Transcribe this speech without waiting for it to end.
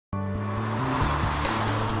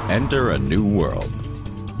Enter a new world.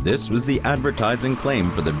 This was the advertising claim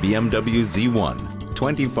for the BMW Z1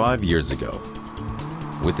 25 years ago.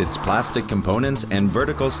 With its plastic components and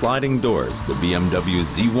vertical sliding doors, the BMW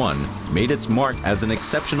Z1 made its mark as an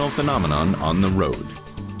exceptional phenomenon on the road.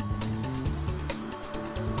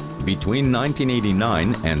 Between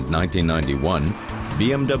 1989 and 1991,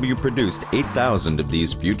 BMW produced 8,000 of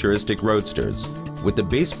these futuristic roadsters, with the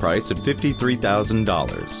base price of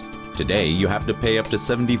 $53,000. Today, you have to pay up to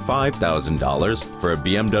 $75,000 for a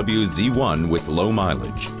BMW Z1 with low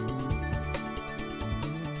mileage.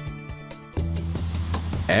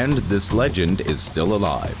 And this legend is still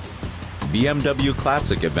alive. BMW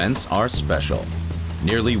Classic events are special.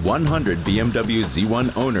 Nearly 100 BMW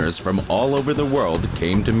Z1 owners from all over the world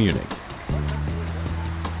came to Munich.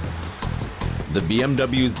 The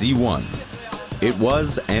BMW Z1. It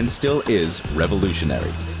was and still is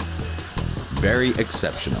revolutionary. Very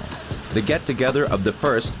exceptional. The get-together of the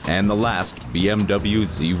first and the last BMW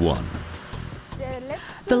Z1.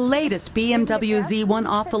 The latest BMW Z1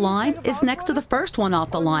 off the line is next to the first one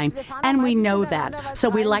off the line, and we know that, so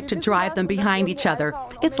we like to drive them behind each other.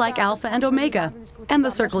 It's like Alpha and Omega, and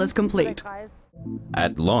the circle is complete.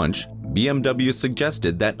 At launch, BMW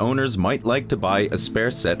suggested that owners might like to buy a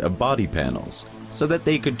spare set of body panels, so that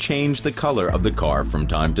they could change the color of the car from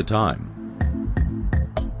time to time.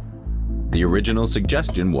 The original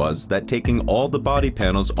suggestion was that taking all the body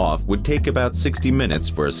panels off would take about 60 minutes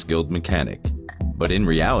for a skilled mechanic. But in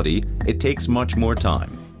reality, it takes much more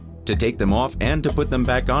time. To take them off and to put them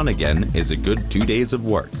back on again is a good 2 days of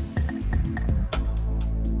work.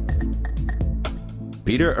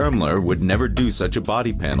 Peter Ermler would never do such a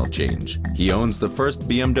body panel change. He owns the first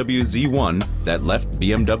BMW Z1 that left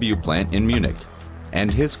BMW plant in Munich. And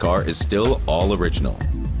his car is still all original.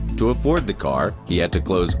 To afford the car, he had to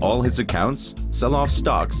close all his accounts, sell off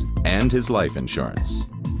stocks, and his life insurance.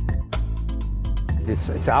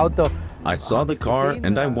 I saw the car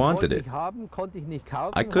and I wanted it.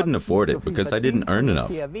 I couldn't afford it because I didn't earn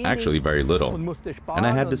enough, actually very little, and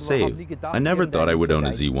I had to save. I never thought I would own a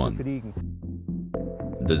Z1.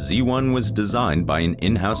 The Z1 was designed by an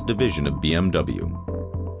in-house division of BMW.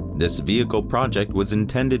 This vehicle project was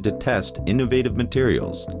intended to test innovative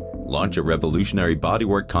materials, launch a revolutionary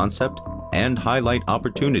bodywork concept, and highlight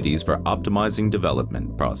opportunities for optimizing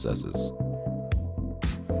development processes.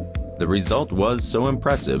 The result was so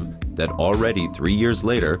impressive that already 3 years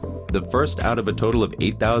later, the first out of a total of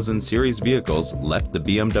 8,000 series vehicles left the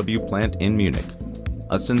BMW plant in Munich.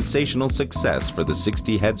 A sensational success for the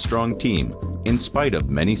 60 headstrong team, in spite of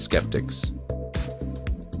many skeptics.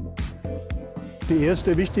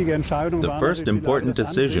 The first important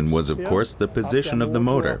decision was, of course, the position of the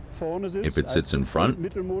motor. If it sits in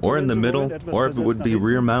front, or in the middle, or if it would be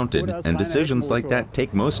rear-mounted, and decisions like that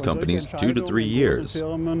take most companies 2 to 3 years.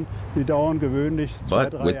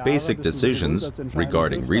 But with basic decisions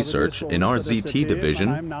regarding research in our ZT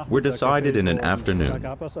division were decided in an afternoon.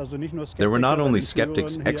 There were not only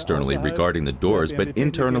skeptics externally regarding the doors, but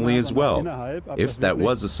internally as well, if that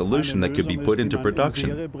was a solution that could be put into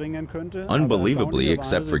production. Unbelievably,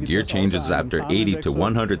 except for gear changes after 80 to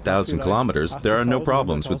 100,000 kilometers, there are no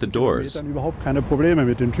problems with the doors.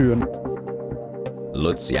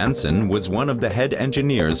 Lutz Janssen was one of the head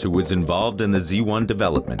engineers who was involved in the Z1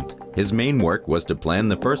 development. His main work was to plan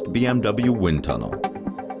the first BMW wind tunnel.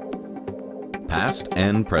 Past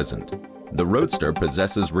and present, the Roadster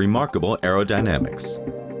possesses remarkable aerodynamics.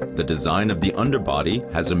 The design of the underbody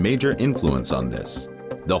has a major influence on this.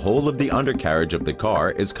 The whole of the undercarriage of the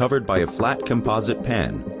car is covered by a flat composite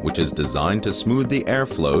pan, which is designed to smooth the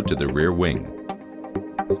airflow to the rear wing.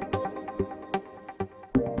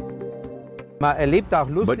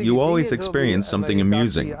 But you always experience something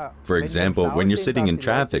amusing. For example, when you're sitting in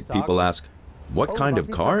traffic, people ask, "What kind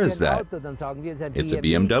of car is that?" "It's a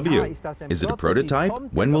BMW." "Is it a prototype?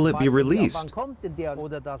 When will it be released?"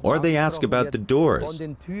 Or they ask about the doors.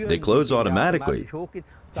 They close automatically.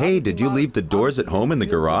 "Hey, did you leave the doors at home in the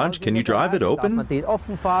garage? Can you drive it open?"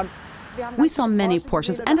 We saw many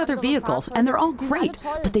Porsches and other vehicles, and they're all great,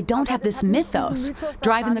 but they don't have this mythos.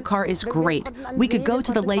 Driving the car is great. We could go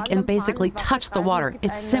to the lake and basically touch the water.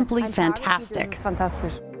 It's simply fantastic.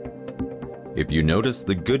 If you notice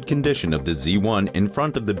the good condition of the Z1 in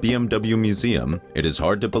front of the BMW Museum, it is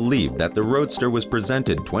hard to believe that the Roadster was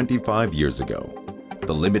presented 25 years ago.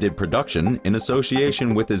 The limited production, in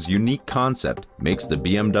association with his unique concept, makes the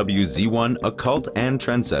BMW Z1 a cult and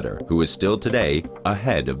trendsetter who is still today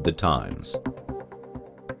ahead of the times.